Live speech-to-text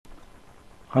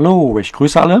Hallo, ich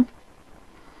grüße alle.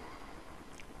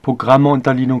 Programme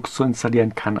unter Linux zu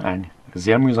installieren kann ein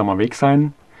sehr mühsamer Weg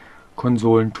sein.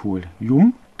 Konsolentool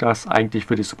Yum, das eigentlich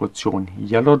für Distribution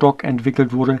YellowDog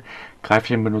entwickelt wurde, greift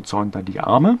den Benutzer unter die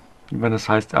Arme, wenn es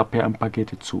heißt,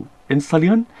 RPM-Pakete zu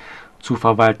installieren, zu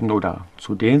verwalten oder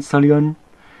zu deinstallieren.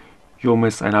 Yum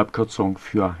ist eine Abkürzung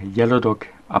für YellowDog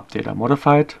Updater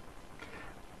Modified.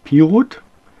 Pirut,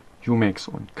 Umix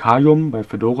und Kayum bei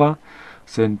Fedora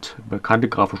sind bekannte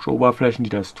grafische Oberflächen, die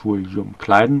das Tool Yum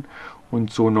kleiden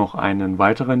und so noch einen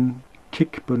weiteren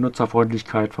Kick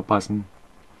Benutzerfreundlichkeit verpassen.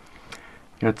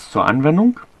 Jetzt zur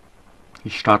Anwendung.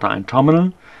 Ich starte ein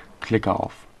Terminal, klicke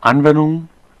auf Anwendung,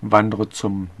 wandere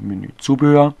zum Menü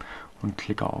Zubehör und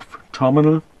klicke auf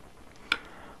Terminal.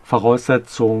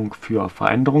 Voraussetzung für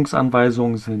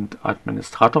Veränderungsanweisungen sind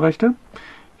Administratorrechte.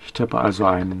 Ich tippe also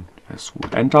ein SU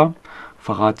Enter,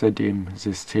 verrate dem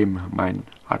System mein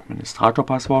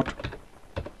Administratorpasswort.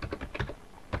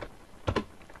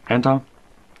 Enter.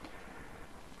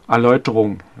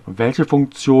 Erläuterung. Welche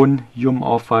Funktion Yum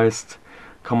aufweist,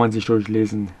 kann man sich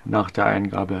durchlesen nach der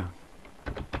Eingabe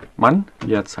man,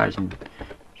 Leerzeichen,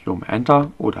 Yum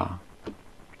Enter oder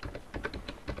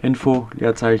Info,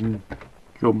 Leerzeichen,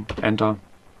 Yum Enter.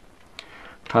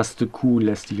 Taste Q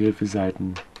lässt die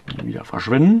Hilfeseiten wieder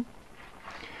verschwinden.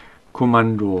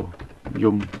 Kommando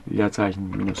Yum Leerzeichen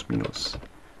minus minus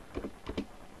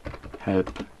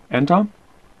Help Enter.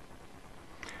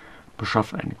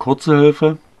 Beschafft eine kurze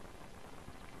Hilfe.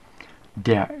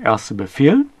 Der erste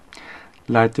Befehl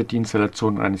leitet die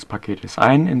Installation eines Paketes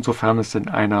ein, insofern es in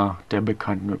einer der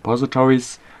bekannten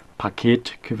Repositories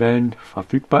Paketquellen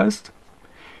verfügbar ist.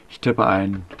 Ich tippe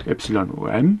ein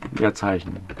YUM,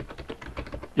 Leerzeichen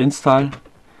Install,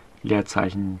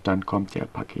 Leerzeichen, dann kommt der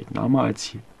Paketname,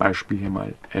 als Beispiel hier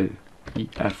mal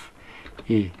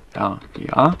LIFEREA,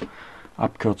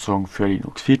 Abkürzung für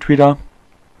Linux Feedreader.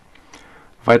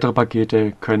 Weitere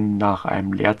Pakete können nach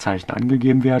einem Leerzeichen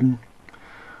angegeben werden.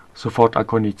 Sofort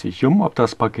erkundigt sich Yum, ob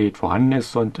das Paket vorhanden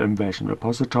ist und in welchem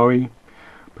Repository.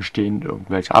 Bestehen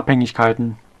irgendwelche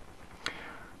Abhängigkeiten.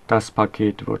 Das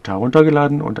Paket wird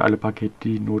heruntergeladen und alle Pakete,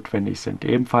 die notwendig sind,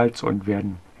 ebenfalls und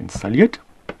werden installiert.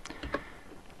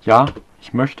 Ja,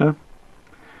 ich möchte.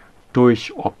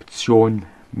 Durch Option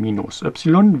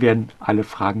 -Y werden alle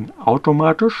Fragen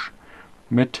automatisch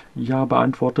mit Ja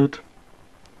beantwortet.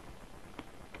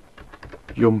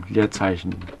 Yum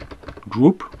Leerzeichen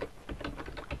Group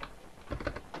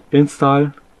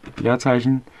Install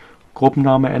Leerzeichen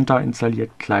Gruppenname Enter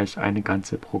installiert gleich eine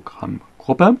ganze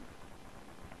Programmgruppe.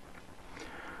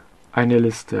 Eine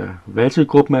Liste, welche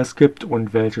Gruppen es gibt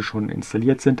und welche schon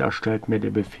installiert sind, erstellt mir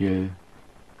der Befehl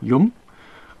Yum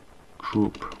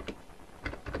Group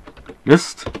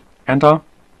List Enter.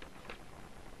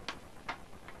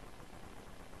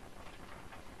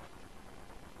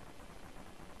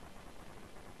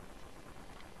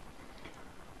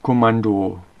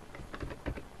 Kommando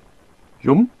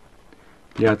Yum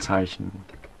Leerzeichen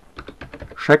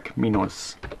check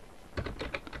minus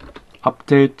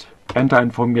Update Enter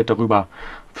informiert darüber,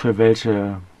 für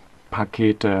welche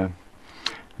Pakete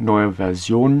neue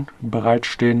Versionen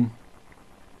bereitstehen.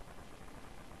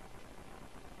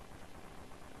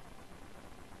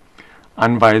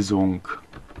 Anweisung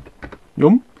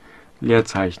Yum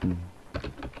Leerzeichen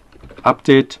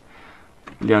Update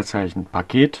Leerzeichen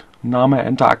Paketname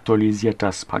Enter aktualisiert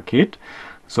das Paket.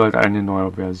 Sollte eine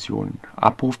neue Version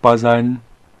abrufbar sein.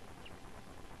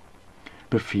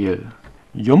 Befehl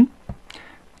Yum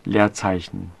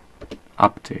Leerzeichen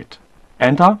Update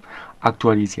Enter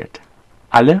aktualisiert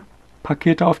alle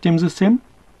Pakete auf dem System.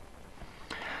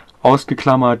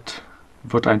 Ausgeklammert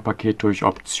wird ein Paket durch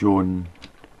Option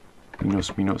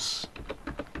 --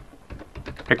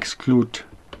 exclude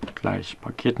gleich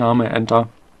Paketname Enter.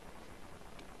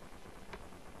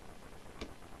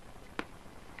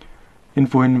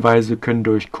 Infohinweise können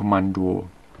durch Kommando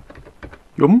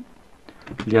Yum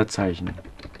Leerzeichen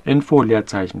Info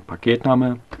Leerzeichen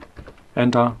Paketname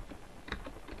Enter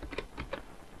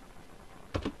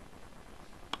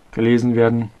gelesen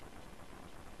werden.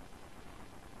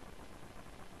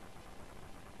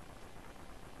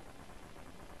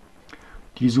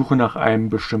 Die Suche nach einem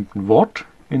bestimmten Wort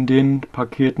in den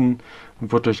Paketen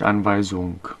wird durch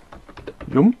Anweisung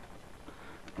Yum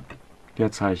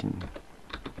Leerzeichen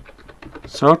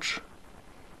Search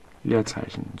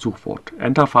Leerzeichen Suchwort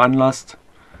Enter veranlasst.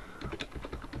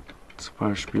 Zum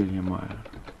Beispiel hier mal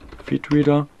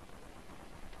Feedreader.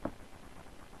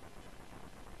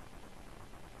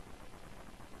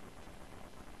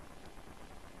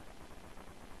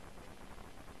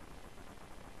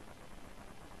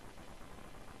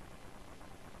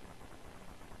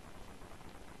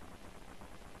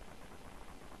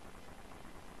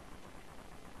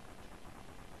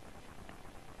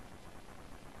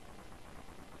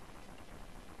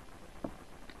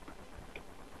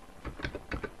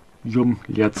 Yum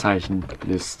Leerzeichen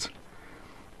List.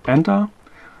 Enter.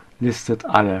 Listet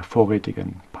alle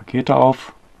vorrätigen Pakete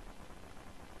auf.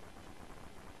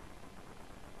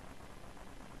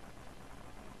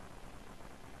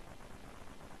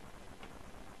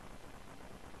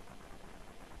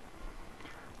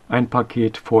 Ein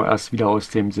Paket vorerst wieder aus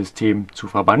dem System zu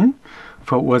verbannen,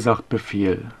 verursacht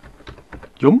Befehl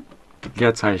Yum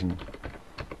Leerzeichen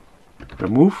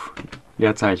Remove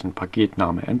Leerzeichen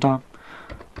Paketname Enter.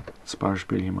 Zum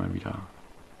Beispiel hier mal wieder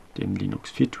den Linux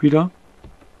Feedreader.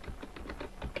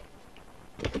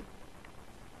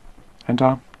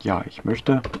 Enter. Ja, ich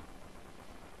möchte.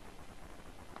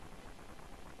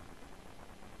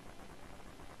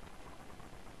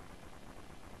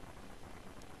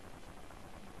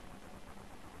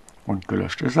 Und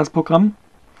gelöscht ist das Programm.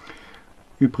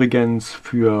 Übrigens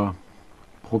für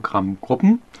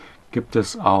Programmgruppen gibt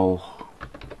es auch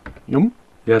Yum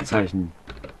Leerzeichen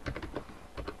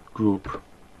Group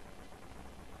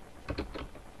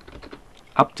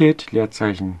Update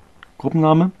Leerzeichen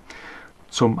Gruppenname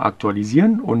zum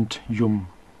Aktualisieren und Yum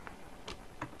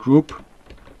Group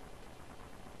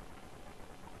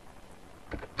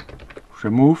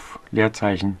Remove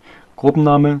Leerzeichen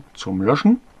Gruppenname zum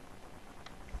Löschen.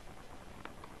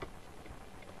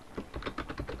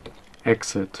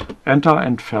 Exit. Enter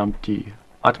entfernt die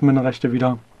Adminrechte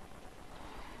wieder.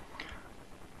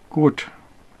 Gut,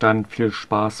 dann viel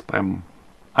Spaß beim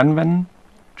Anwenden.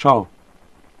 Ciao.